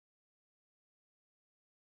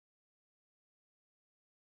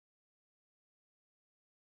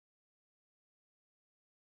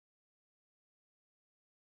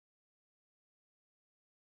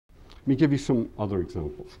Let me give you some other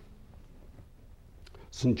examples.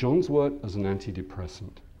 St. John's wort as an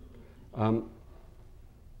antidepressant.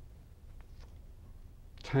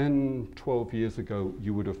 10, 12 years ago,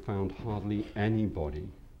 you would have found hardly anybody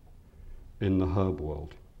in the herb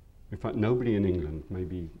world. In fact, nobody in England,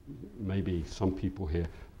 maybe some people here,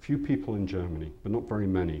 few people in Germany, but not very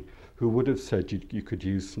many, who would have said you could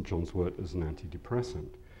use St. John's wort as an antidepressant.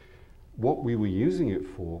 What we were using it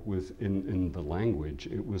for was, in the language,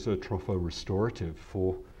 it was a tropho-restorative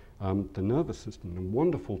for the nervous system, a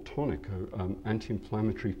wonderful tonic,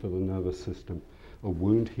 anti-inflammatory for the nervous system, a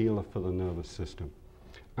wound healer for the nervous system,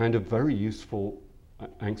 and a very useful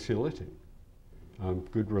anxiolytic,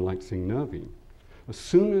 good relaxing nervine. As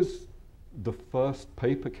soon as the first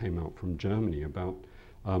paper came out from Germany about,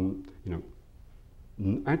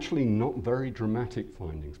 actually not very dramatic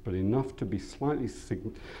findings, but enough to be slightly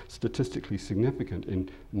statistically significant in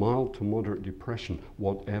mild to moderate depression,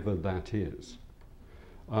 whatever that is.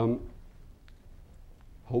 Whole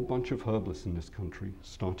bunch of herbalists in this country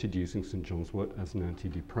started using St. John's wort as an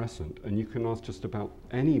antidepressant, and you can ask just about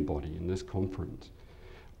anybody in this conference,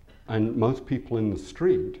 and most people in the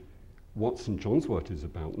street, what St. John's wort is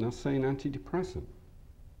about, and they'll say an antidepressant.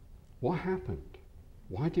 What happened?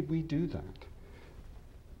 Why did we do that?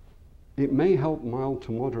 It may help mild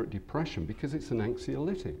to moderate depression because it's an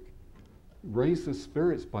anxiolytic. Raise the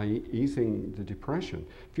spirits by easing the depression.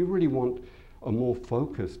 If you really want a more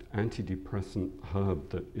focused antidepressant herb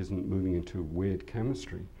that isn't moving into weird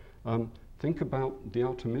chemistry, think about the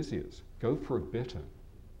artemisias. Go for a bitter.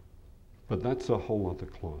 But that's a whole other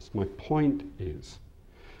class. My point is,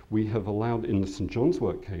 we have allowed, in the St. John's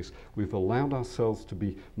wort case, we've allowed ourselves to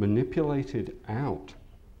be manipulated out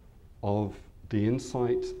of the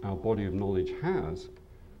insights our body of knowledge has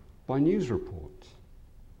by news reports,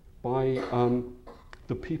 by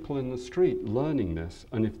the people in the street learning this.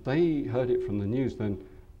 And if they heard it from the news, then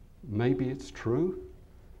maybe it's true.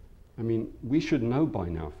 I mean, we should know by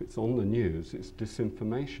now if it's on the news, it's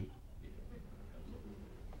disinformation.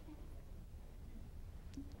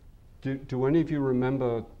 Do any of you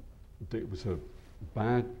remember that it was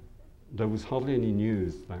there was hardly any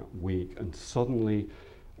news that week, and suddenly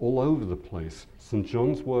all over the place, St.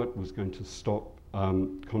 John's wort was going to stop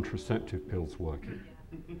contraceptive pills working.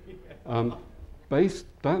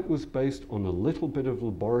 That was based on a little bit of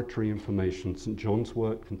laboratory information. St. John's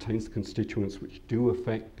wort contains constituents which do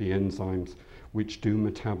affect the enzymes, which do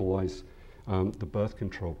metabolize the birth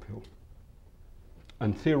control pill.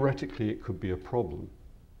 And theoretically, it could be a problem.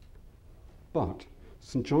 But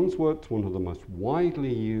St. John's wort is one of the most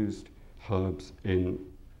widely used herbs in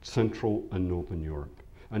Central and Northern Europe,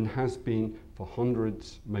 and has been for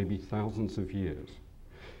hundreds, maybe thousands of years.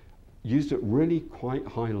 Used at really quite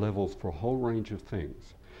high levels for a whole range of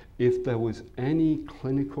things. If there was any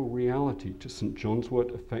clinical reality to St. John's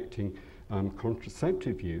wort affecting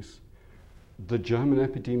contraceptive use, the German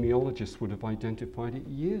epidemiologists would have identified it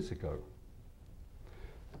years ago.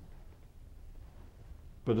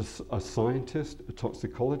 But a scientist, a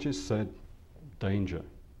toxicologist said, danger.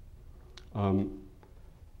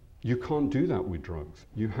 You can't do that with drugs.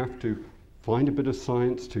 You have to find a bit of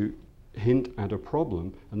science to hint at a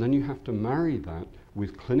problem, and then you have to marry that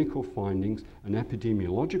with clinical findings and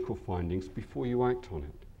epidemiological findings before you act on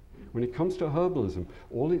it. When it comes to herbalism,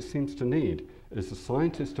 all it seems to need is a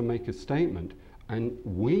scientist to make a statement, and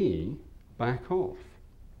we back off.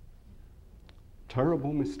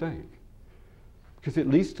 Terrible mistake. Because it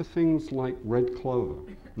leads to things like red clover.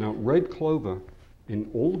 Now, red clover, in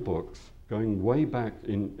all the books, going way back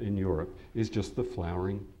in Europe, is just the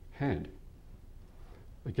flowering head.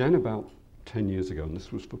 Again, about 10 years ago, and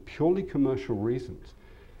this was for purely commercial reasons,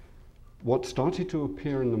 what started to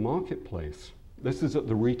appear in the marketplace, this is at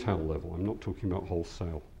the retail level, I'm not talking about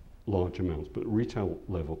wholesale, large amounts, but retail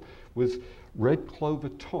level, was red clover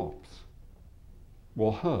tops.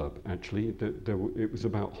 Well, herb, actually, it was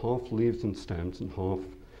about half leaves and stems and half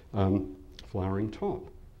flowering top.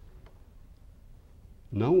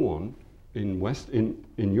 No one in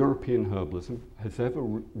European herbalism has ever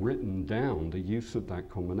written down the use of that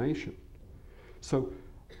combination. So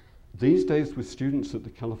these days with students at the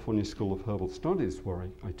California School of Herbal Studies, where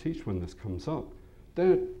I teach when this comes up,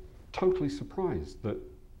 they're totally surprised that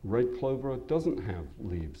red clover doesn't have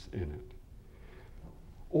leaves in it.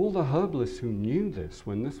 All the herbalists who knew this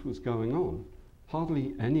when this was going on,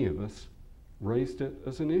 hardly any of us raised it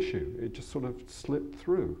as an issue. It just sort of slipped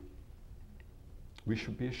through. We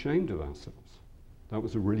should be ashamed of ourselves. That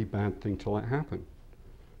was a really bad thing to let happen.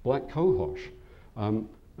 Black cohosh,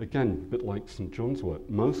 again, a bit like St. John's wort.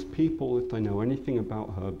 Most people, if they know anything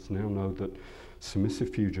about herbs, now know that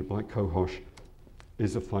Simissifuga, black cohosh,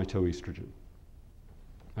 is a phytoestrogen.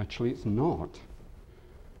 Actually, it's not.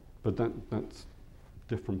 But that's a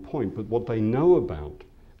different point. But what they know about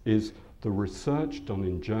is the research done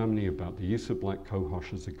in Germany about the use of black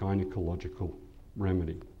cohosh as a gynecological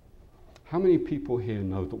remedy. How many people here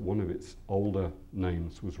know that one of its older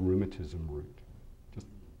names was rheumatism root?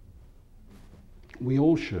 We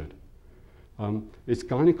all should. Its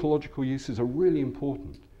gynecological uses are really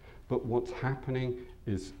important, but what's happening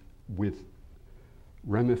is with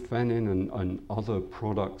remifenin and other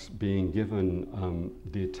products being given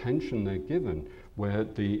the attention they're given, where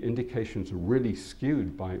the indications are really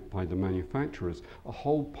skewed by the manufacturers, a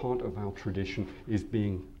whole part of our tradition is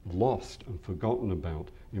being lost and forgotten about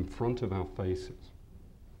in front of our faces.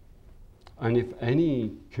 And if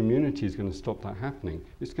any community is going to stop that happening,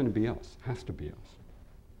 it's going to be us, has to be us.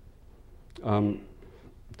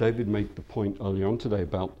 David made the point earlier on today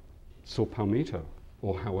about saw palmetto,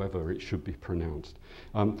 or however it should be pronounced.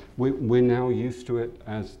 We're now used to it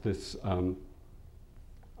as this,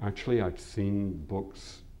 actually I've seen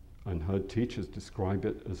books and heard teachers describe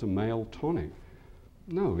it as a male tonic.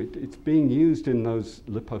 No, it's being used in those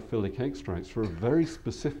lipophilic extracts for a very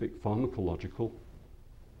specific pharmacological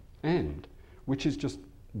end, which is just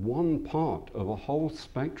one part of a whole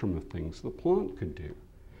spectrum of things the plant could do.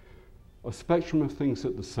 A spectrum of things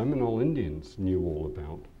that the Seminole Indians knew all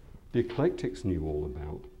about, the eclectics knew all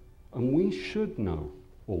about, and we should know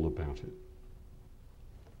all about it.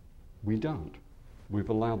 We don't. We've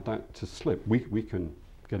allowed that to slip. We can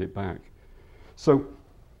get it back. So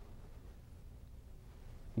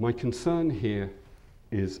my concern here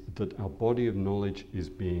is that our body of knowledge is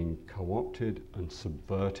being co-opted and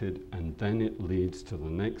subverted, and then it leads to the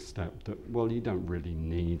next step that, well, you don't really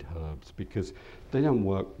need herbs because they don't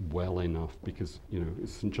work well enough, because, you know,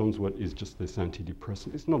 St. John's wort is just this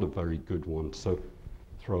antidepressant. It's not a very good one, so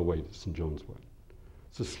throw away the St. John's wort.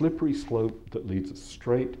 It's a slippery slope that leads us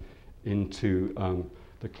straight into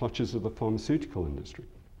the clutches of the pharmaceutical industry.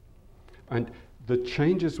 And the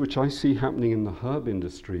changes which I see happening in the herb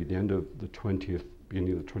industry, the end of the 20th,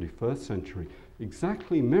 beginning of the 21st century,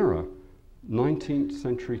 exactly mirror 19th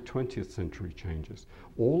century, 20th century changes.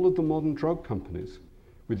 All of the modern drug companies,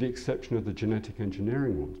 with the exception of the genetic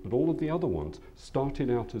engineering ones, but all of the other ones started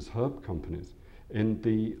out as herb companies in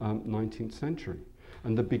the 19th century.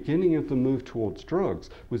 And the beginning of the move towards drugs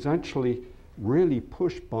was actually really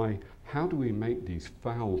pushed by how do we make these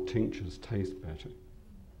foul tinctures taste better?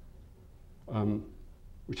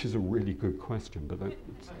 Which is a really good question, but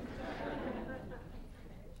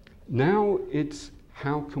now it's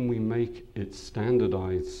how can we make it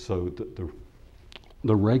standardized so that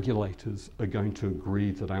the regulators are going to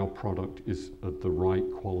agree that our product is of the right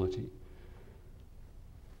quality.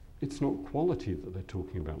 It's not quality that they're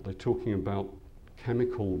talking about. They're talking about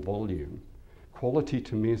chemical volume. Quality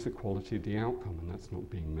to me is the quality of the outcome, and that's not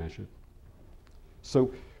being measured.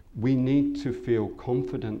 So we need to feel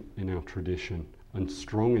confident in our tradition and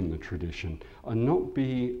strong in the tradition, and not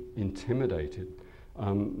be intimidated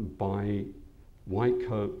by white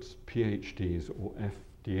coats, PhDs, or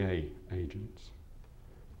FDA agents,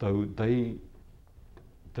 though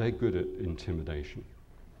they're good at intimidation.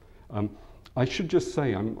 I should just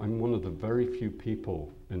say I'm one of the very few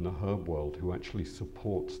people in the herb world who actually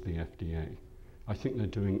supports the FDA. I think they're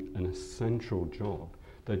doing an essential job.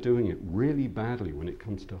 They're doing it really badly when it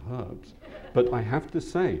comes to herbs. But I have to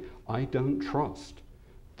say, I don't trust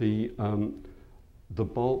the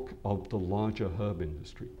bulk of the larger herb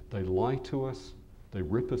industry. They lie to us, they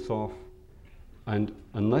rip us off, and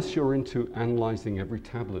unless you're into analyzing every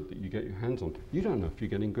tablet that you get your hands on, you don't know if you're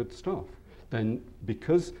getting good stuff. Then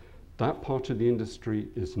because that part of the industry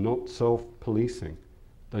is not self-policing,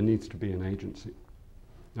 there needs to be an agency.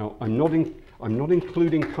 Now, I'm not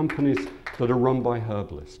including companies that are run by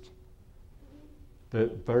herbalists. They're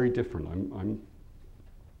very different.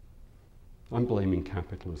 I'm blaming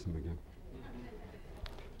capitalism again.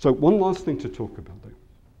 So one last thing to talk about, though.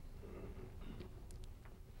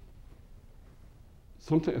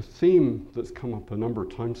 A theme that's come up a number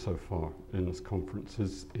of times so far in this conference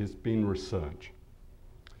has been research.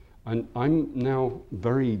 And I'm now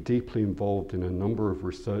very deeply involved in a number of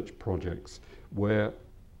research projects where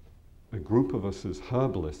a group of us as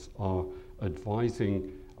herbalists are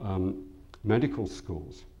advising medical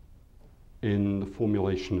schools in the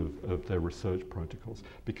formulation of their research protocols,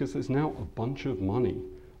 because there's now a bunch of money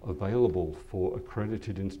available for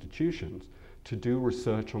accredited institutions to do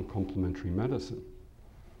research on complementary medicine.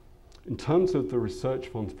 In terms of the research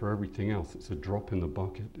funds for everything else, it's a drop in the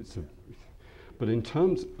bucket. But in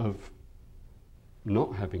terms of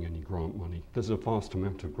not having any grant money, there's a vast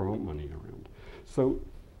amount of grant money around. So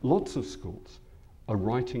lots of schools are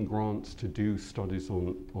writing grants to do studies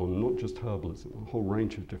on not just herbalism, a whole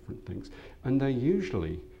range of different things. And they're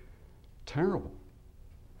usually terrible.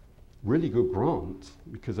 Really good grants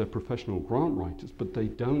because they're professional grant writers, but they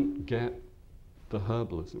don't get the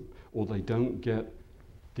herbalism, or they don't get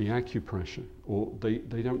the acupressure, or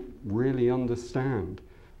they don't really understand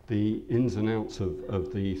the ins and outs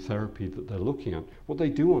of the therapy that they're looking at. What they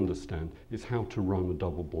do understand is how to run a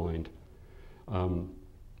double-blind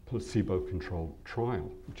placebo-controlled trial,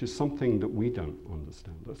 which is something that we don't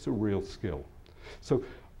understand. That's a real skill. So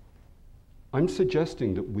I'm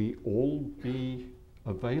suggesting that we all be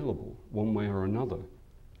available, one way or another,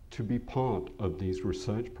 to be part of these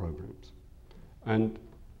research programs. And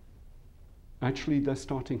actually, they're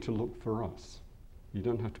starting to look for us. You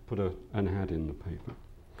don't have to put an ad in the paper.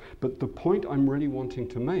 But the point I'm really wanting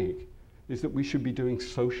to make is that we should be doing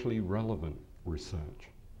socially relevant research.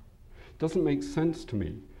 It doesn't make sense to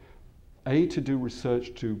me, A, to do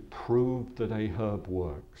research to prove that a herb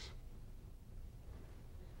works.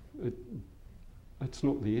 That's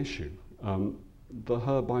not the issue. The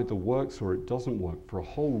herb either works or it doesn't work for a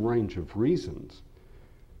whole range of reasons,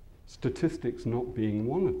 statistics not being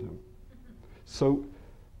one of them. So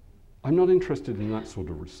I'm not interested in that sort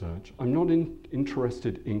of research. I'm not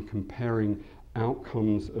interested in comparing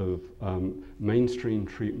outcomes of mainstream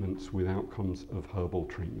treatments with outcomes of herbal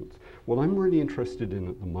treatments. What I'm really interested in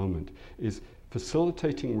at the moment is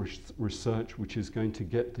facilitating research which is going to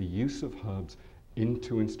get the use of herbs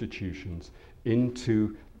into institutions,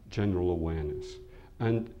 into general awareness.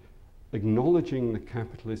 And acknowledging the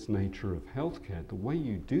capitalist nature of healthcare, the way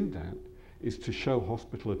you do that is to show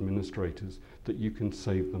hospital administrators that you can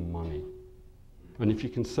save them money. And if you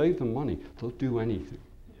can save them money, they'll do anything,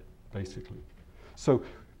 basically. So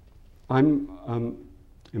I'm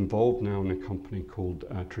involved now in a company called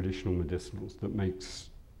Traditional Medicinals that makes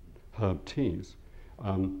herb teas.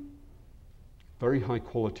 Very high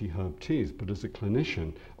quality herb teas, but as a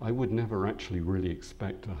clinician, I would never actually really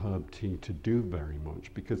expect a herb tea to do very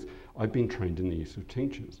much because I've been trained in the use of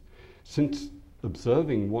tinctures. Since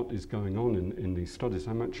observing what is going on in these studies,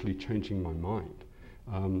 I'm actually changing my mind.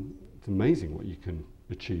 It's amazing what you can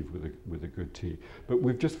achieve with a good tea. But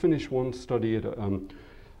we've just finished one study at I've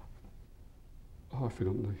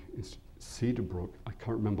forgotten it's Cedarbrook. I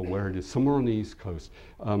can't remember where it is. Somewhere on the East Coast.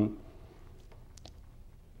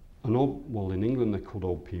 In England they're called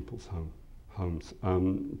old people's homes.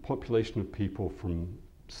 Population of people from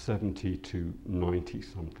 70 to 90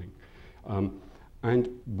 something.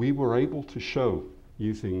 And we were able to show,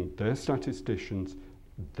 using their statisticians,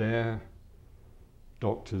 their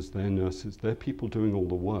doctors, their nurses, their people doing all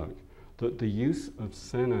the work, that the use of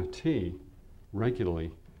senna tea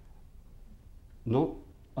regularly not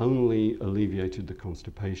only alleviated the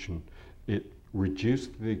constipation, it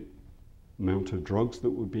reduced the amount of drugs that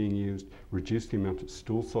were being used, reduced the amount of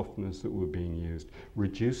stool softeners that were being used,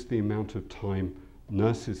 reduced the amount of time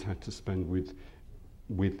nurses had to spend with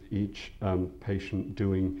each patient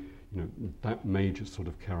doing that major sort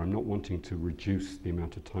of care. I'm not wanting to reduce the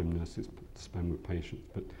amount of time nurses spend with patients,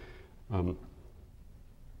 but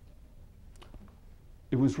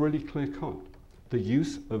it was really clear cut. The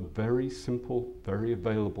use of very simple, very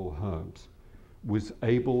available herbs was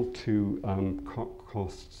able to cut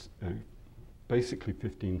costs basically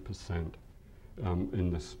 15%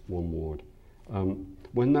 in this one ward.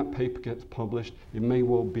 When that paper gets published, it may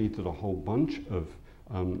well be that a whole bunch of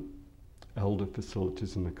elder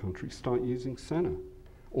facilities in the country start using senna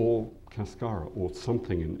or cascara or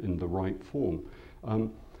something in the right form.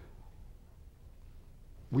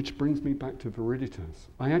 Which brings me back to viriditas.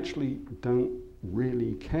 I actually don't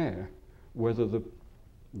really care whether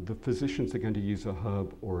the physicians are going to use a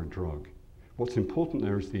herb or a drug. What's important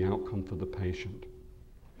there is the outcome for the patient.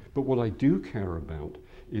 But what I do care about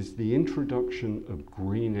is the introduction of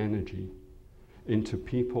green energy into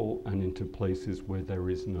people and into places where there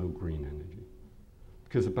is no green energy.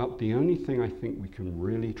 Because about the only thing I think we can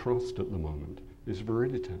really trust at the moment is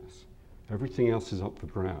viriditas. Everything else is up for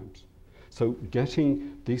grabs. So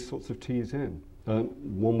getting these sorts of teas in.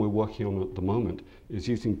 One we're working on at the moment is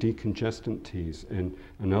using decongestant teas in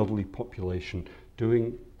an elderly population,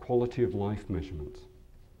 doing quality of life measurements.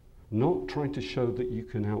 Not trying to show that you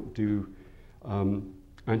can outdo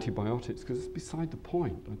antibiotics, because it's beside the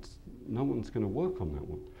point. No one's going to work on that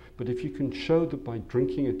one. But if you can show that by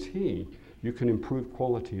drinking a tea, you can improve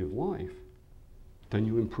quality of life, then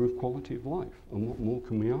you improve quality of life. And what more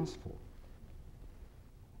can we ask for?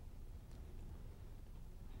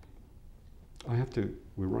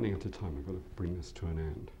 We're running out of time. I've got to bring this to an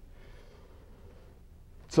end.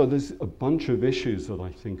 So there's a bunch of issues that I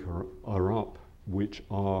think are up, which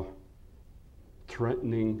are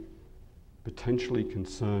threatening, potentially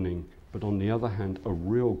concerning, but on the other hand, a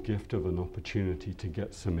real gift of an opportunity to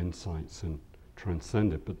get some insights and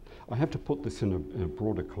transcend it. But I have to put this in a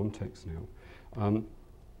broader context now.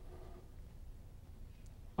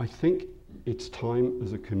 I think it's time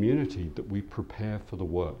as a community that we prepare for the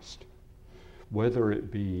worst. Whether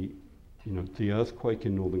it be, the earthquake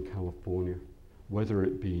in Northern California, whether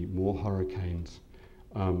it be more hurricanes,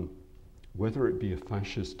 whether it be a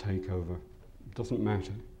fascist takeover, doesn't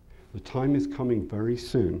matter. The time is coming very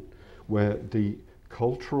soon where the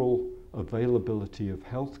cultural availability of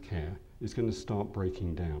healthcare is going to start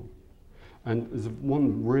breaking down. And there's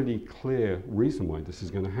one really clear reason why this is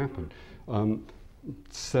going to happen.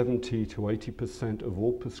 70 to 80% of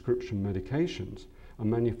all prescription medications are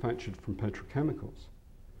manufactured from petrochemicals.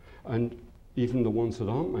 And even the ones that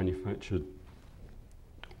aren't manufactured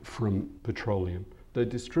from petroleum, they're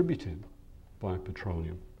distributed via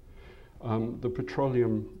petroleum. The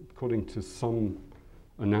petroleum, according to some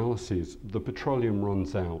analyses, the petroleum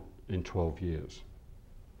runs out in 12 years,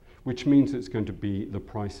 which means it's going to be, the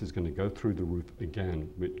price is going to go through the roof again.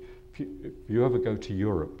 If you ever go to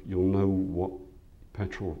Europe, you'll know what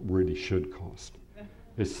petrol really should cost.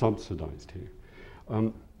 It's subsidized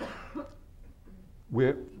here.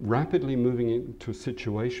 We're rapidly moving into a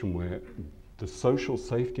situation where the social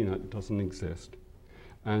safety net doesn't exist,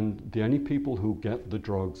 and the only people who get the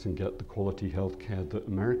drugs and get the quality health care that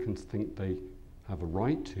Americans think they have a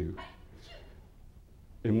right to,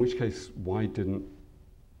 in which case, why didn't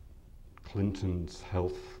Clinton's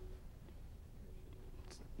health...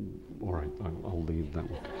 All right, I'll leave that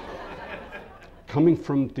one. Coming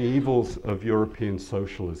from the evils of European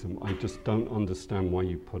socialism, I just don't understand why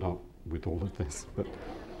you put up with all of this. But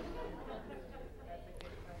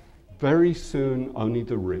very soon, only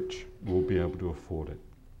the rich will be able to afford it.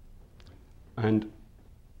 And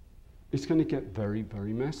it's going to get very,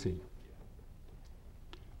 very messy.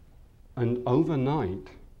 And overnight,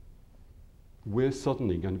 we're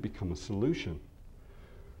suddenly going to become a solution.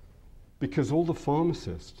 Because all the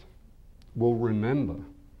pharmacists will remember,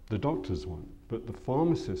 the doctors won't, but the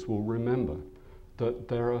pharmacists will remember that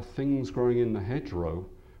there are things growing in the hedgerow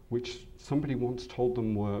which somebody once told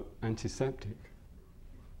them were antiseptic.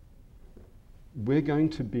 We're going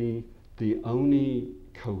to be the only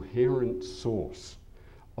coherent source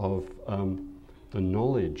of the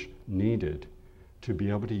knowledge needed to be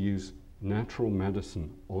able to use natural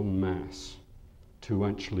medicine en masse to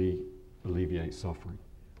actually alleviate suffering.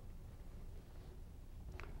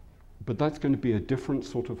 But that's going to be a different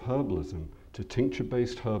sort of herbalism, to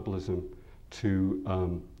tincture-based herbalism,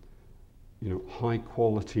 to high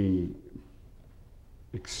quality,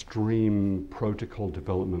 extreme protocol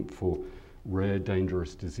development for rare,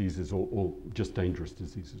 dangerous diseases, or just dangerous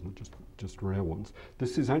diseases, not just rare ones.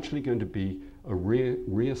 This is actually going to be a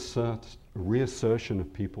reassertion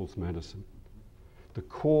of people's medicine. The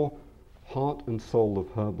core heart and soul of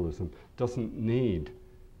herbalism doesn't need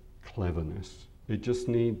cleverness. It just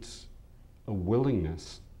needs a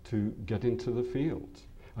willingness to get into the fields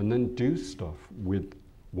and then do stuff with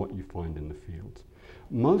what you find in the fields.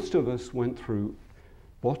 Most of us went through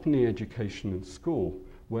botany education in school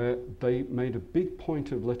where they made a big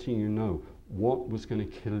point of letting you know what was going to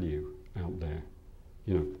kill you out there.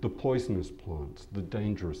 The poisonous plants, the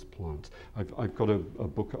dangerous plants. I've got a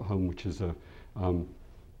book at home which is I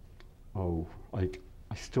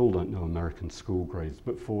still don't know American school grades,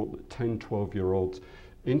 but for 10, 12-year-olds,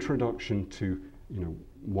 introduction to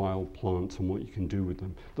wild plants and what you can do with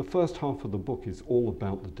them. The first half of the book is all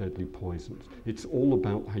about the deadly poisons. It's all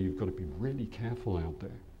about how you've got to be really careful out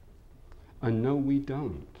there. And no, we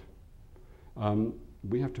don't.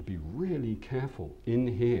 We have to be really careful in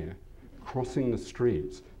here, crossing the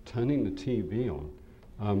streets, turning the TV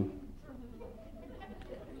on.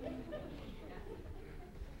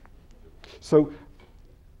 So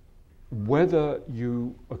whether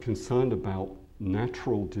you are concerned about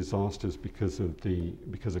natural disasters because of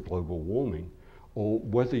global warming, or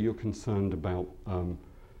whether you're concerned about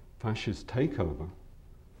fascist takeover,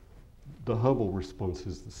 the herbal response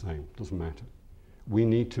is the same, doesn't matter. We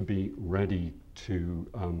need to be ready to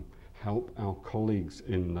help our colleagues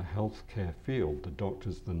in the healthcare field, the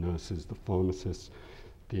doctors, the nurses, the pharmacists,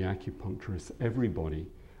 the acupuncturists, everybody.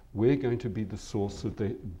 We're going to be the source of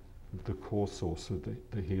the core source of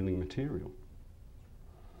the healing material.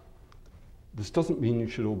 This doesn't mean you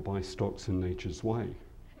should all buy stocks in Nature's Way.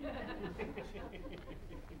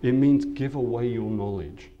 It means give away your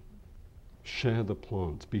knowledge. Share the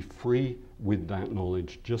plants. Be free with that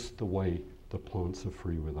knowledge just the way the plants are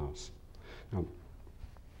free with us. Now,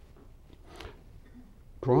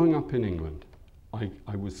 growing up in England,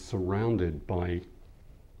 I was surrounded by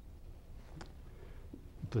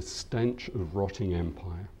the stench of rotting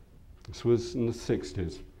empire. This was in the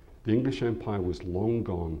 60s. The English Empire was long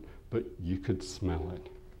gone, but you could smell it.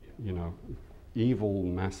 You know, evil,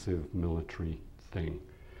 massive military thing.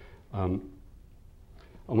 And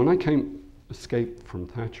when I escaped from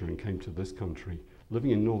Thatcher and came to this country,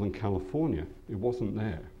 living in Northern California, it wasn't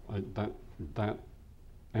there. That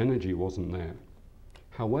energy wasn't there.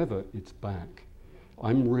 However, it's back.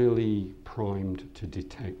 I'm really primed to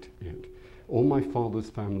detect it. All my father's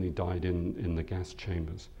family died in the gas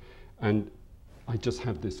chambers. And I just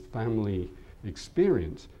have this family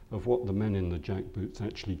experience of what the men in the jackboots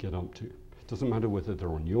actually get up to. It doesn't matter whether they're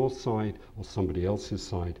on your side or somebody else's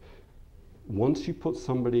side. Once you put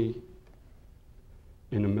somebody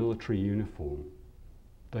in a military uniform,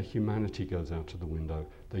 their humanity goes out of the window.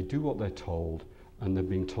 They do what they're told, and they're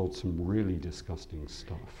being told some really disgusting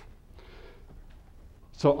stuff.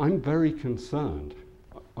 So I'm very concerned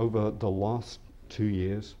over the last 2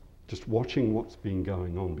 years, just watching what's been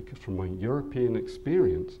going on, because from my European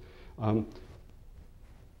experience, I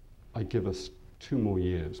give us 2 more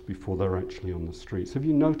years before they're actually on the streets. Have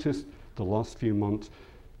you noticed the last few months,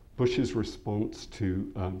 Bush's response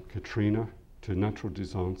to Katrina, to natural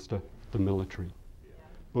disaster, the military.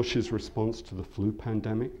 Bush's response to the flu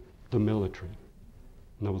pandemic, the military.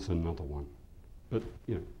 And there was another one. But,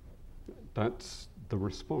 you know, that's the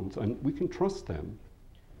response. And we can trust them.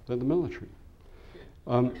 They're the military.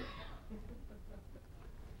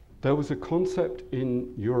 There was a concept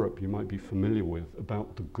in Europe you might be familiar with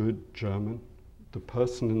about the good German, the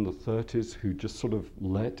person in the 30s who just sort of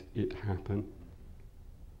let it happen.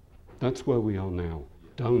 That's where we are now.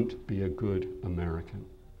 Don't be a good American.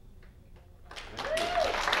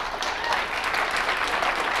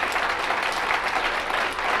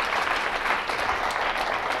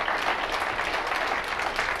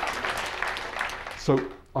 So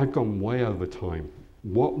I've gone way over time.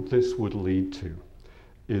 What this would lead to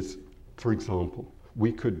is, for example,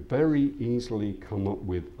 we could very easily come up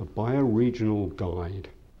with a bioregional guide.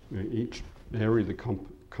 You know, each area of the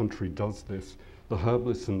country does this. The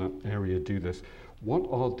herbalists in that area do this. What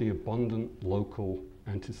are the abundant local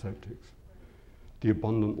antiseptics? The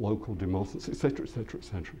abundant local demulcents, etc., etc.,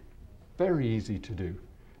 etc. Very easy to do.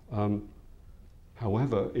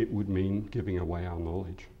 However, it would mean giving away our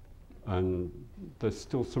knowledge. And there's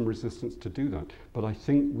still some resistance to do that. But I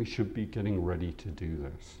think we should be getting ready to do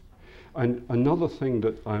this. And another thing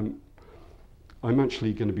that I'm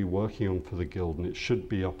actually going to be working on for the Guild, and it should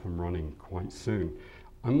be up and running quite soon,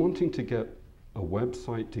 I'm wanting to get a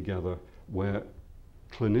website together where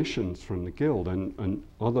clinicians from the Guild and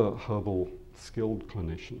other herbal skilled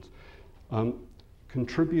clinicians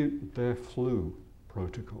contribute their flu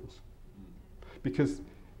protocols. Because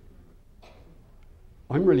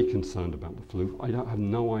I'm really concerned about the flu. I have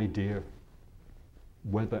no idea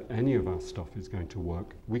whether any of our stuff is going to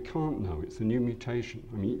work. We can't know. It's a new mutation.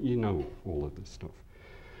 I mean, you know all of this stuff.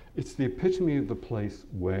 It's the epitome of the place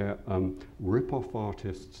where rip-off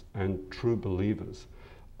artists and true believers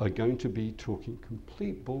are going to be talking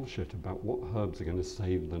complete bullshit about what herbs are going to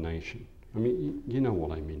save the nation. I mean, you know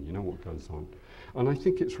what I mean. You know what goes on. And I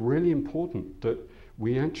think it's really important that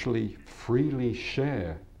we actually freely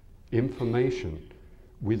share information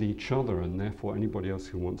with each other, and therefore anybody else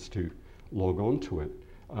who wants to log on to it,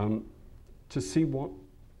 to see what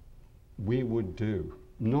we would do,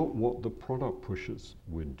 not what the product pushers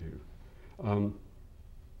would do. Let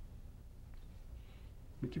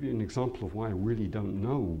me give you an example of why I really don't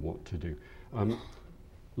know what to do.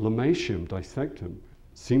 Lomatium dissectum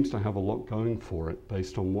seems to have a lot going for it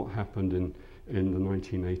based on what happened in the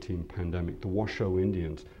 1918 pandemic. The Washoe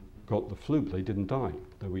Indians got the flu, but they didn't die.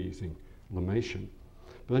 They were using Lomatium.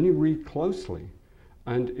 But then you read closely,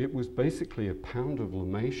 and it was basically a pound of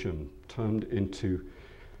Lomatium turned into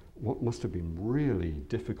what must have been really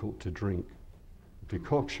difficult to drink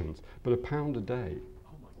decoctions, but a pound a day.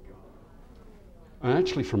 Oh my God. And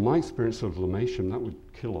actually, from my experience of Lomatium, that would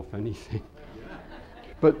kill off anything.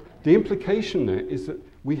 But the implication there is that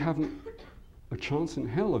we haven't a chance in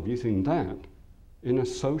hell of using that in a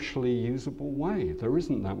socially usable way. There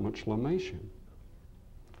isn't that much Lomatium.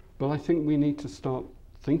 But I think we need to start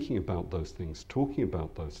thinking about those things, talking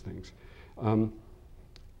about those things.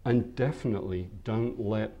 And definitely don't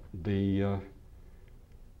let the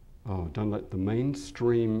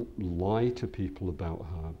mainstream lie to people about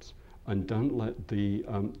herbs, and don't let the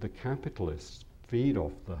capitalists feed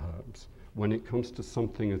off the herbs when it comes to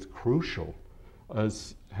something as crucial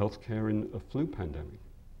as healthcare in a flu pandemic.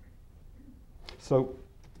 So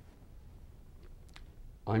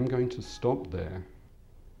I'm going to stop there,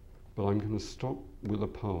 but but I'm going to stop with a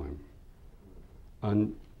poem.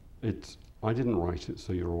 And I didn't write it,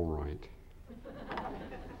 so you're all right.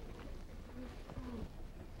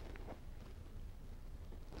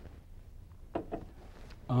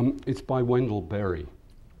 It's by Wendell Berry.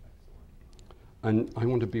 And I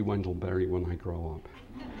want to be Wendell Berry when I grow up.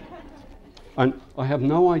 And I have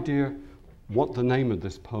no idea what the name of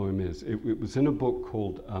this poem is. It was in a book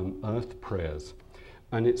called Earth Prayers.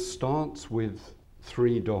 And it starts with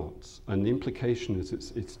 3 dots. And the implication is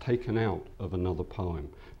it's taken out of another poem.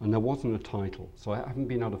 And there wasn't a title. So I haven't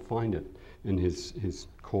been able to find it in his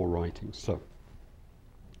core writings.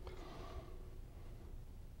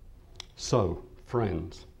 So,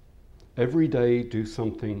 friends, every day do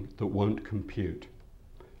something that won't compute.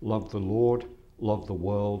 Love the Lord, love the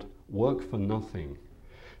world, work for nothing.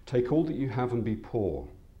 Take all that you have and be poor.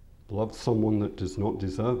 Love someone that does not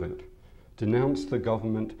deserve it. Denounce the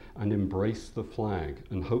government and embrace the flag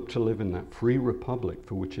and hope to live in that free republic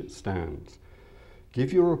for which it stands.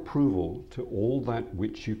 Give your approval to all that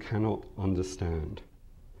which you cannot understand.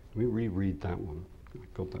 Let me reread that one. I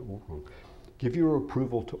got that all wrong. Give your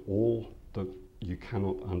approval to all that you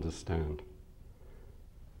cannot understand.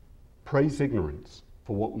 Praise ignorance,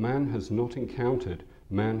 for what man has not encountered,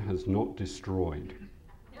 man has not destroyed.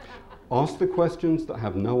 Ask the questions that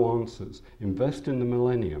have no answers. Invest in the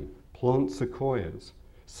millennium. Plant sequoias.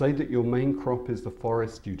 Say that your main crop is the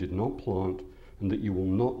forest you did not plant and that you will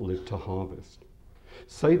not live to harvest.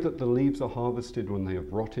 Say that the leaves are harvested when they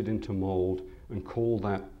have rotted into mold and call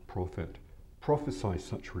that profit. Prophesy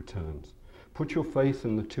such returns. Put your faith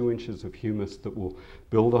in the 2 inches of humus that will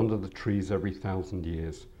build under the trees every 1,000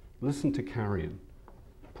 years. Listen to carrion.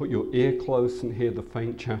 Put your ear close and hear the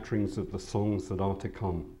faint chatterings of the songs that are to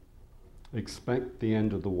come. Expect the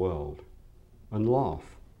end of the world. And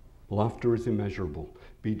laugh. Laughter is immeasurable.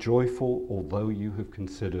 Be joyful, although you have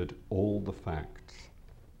considered all the facts.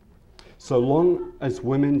 So long as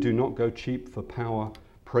women do not go cheap for power,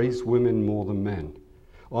 praise women more than men.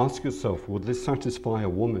 Ask yourself, will this satisfy a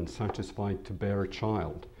woman satisfied to bear a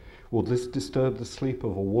child? Will this disturb the sleep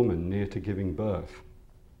of a woman near to giving birth?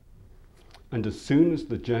 And as soon as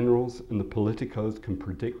the generals and the politicos can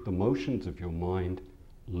predict the motions of your mind,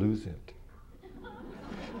 lose it.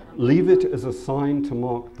 Leave it as a sign to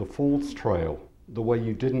mark the false trail, the way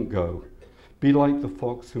you didn't go. Be like the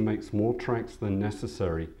fox who makes more tracks than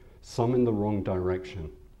necessary, some in the wrong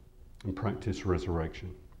direction, and practice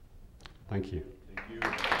resurrection. Thank you.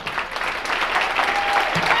 Thank you.